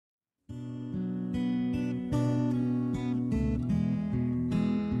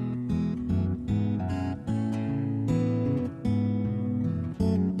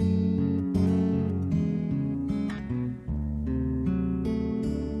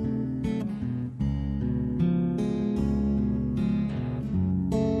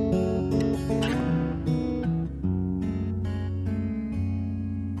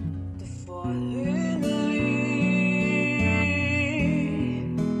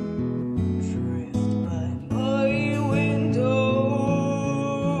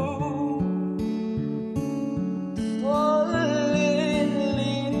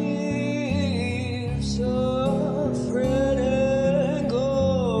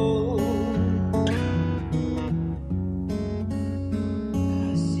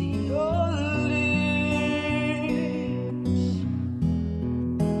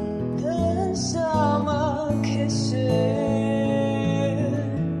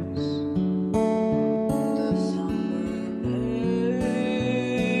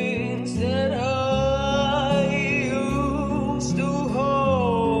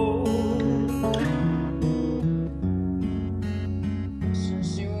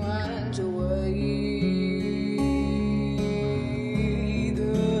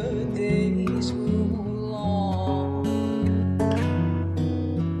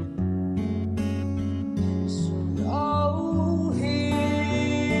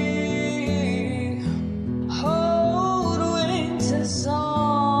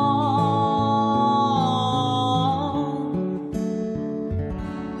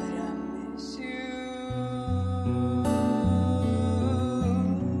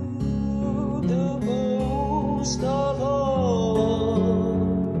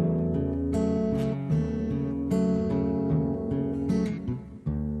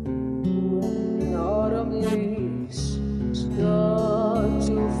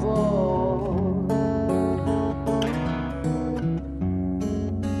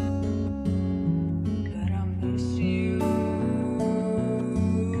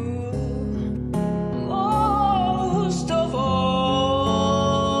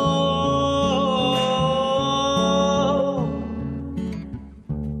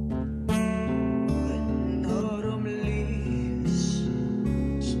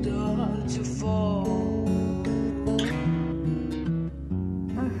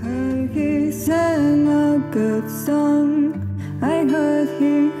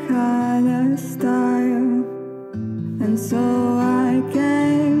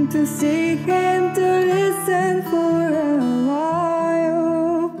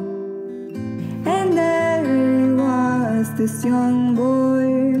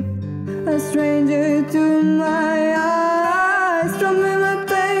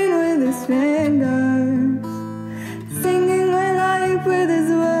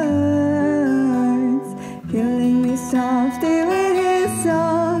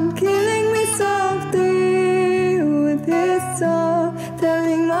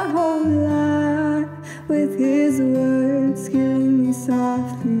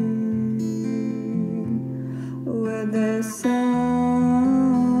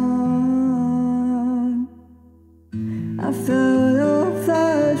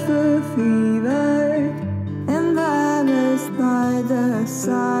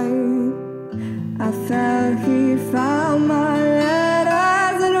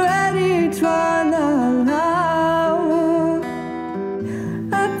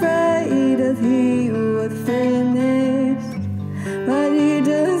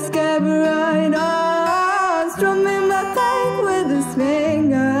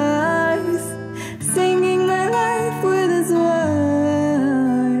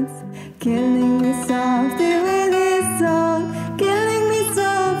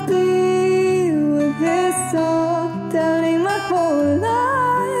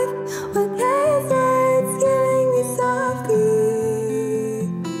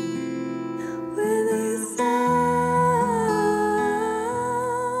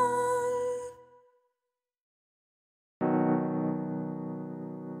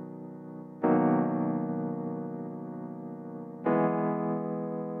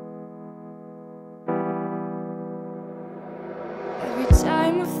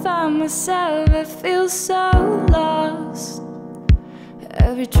Myself, I feel so lost.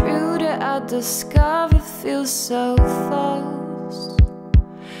 Every truth that I discover feels so false.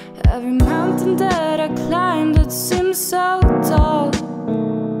 Every mountain that I climbed, it seems so tall.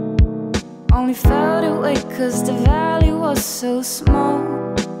 Only felt it way cause the valley was so small.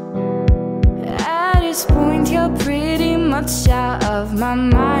 At this point you're pretty much out of my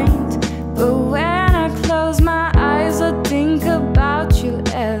mind, but when I close my eyes I think about you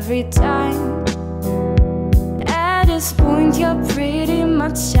every time. At this point you're pretty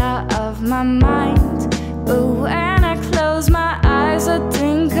much out of my mind, but when I close my eyes I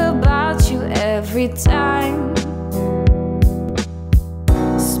think about you every time.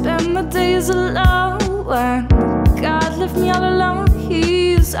 Spend my days alone when God left me all alone.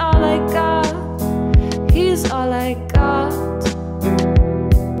 He's all I got, he's all I got.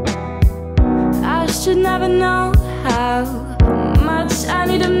 I should never know how much I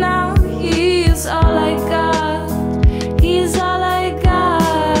need him now. He's all I got, he's all I got.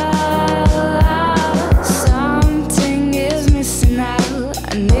 Something is missing out.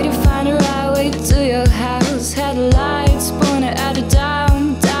 I need to find a right way to your house. Headlights pointed at the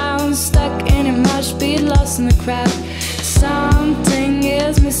down, down. Stuck in a mosh pit, lost in the crowd. Something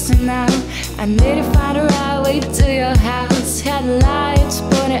is missing out. I need to find a right way to your house. Headlights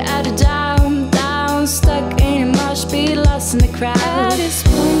pointed at the down, down. Stuck in a mosh pit, lost in the crowd. At this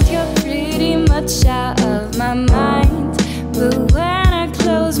point you're pretty much out of my mind, but when I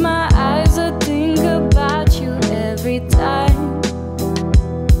close my eyes I think about you every time.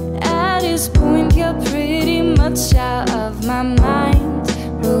 At this point you're pretty much out of my mind,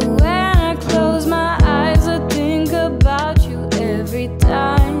 but when I close my eyes I think about you every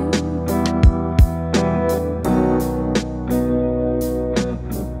time.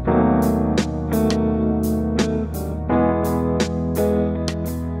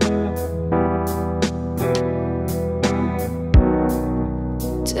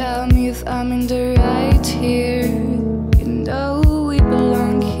 Tell me if I'm in the right here. You know we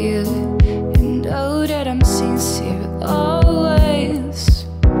belong here. You know that I'm sincere always.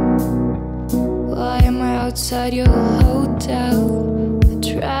 Why am I out outside your hotel.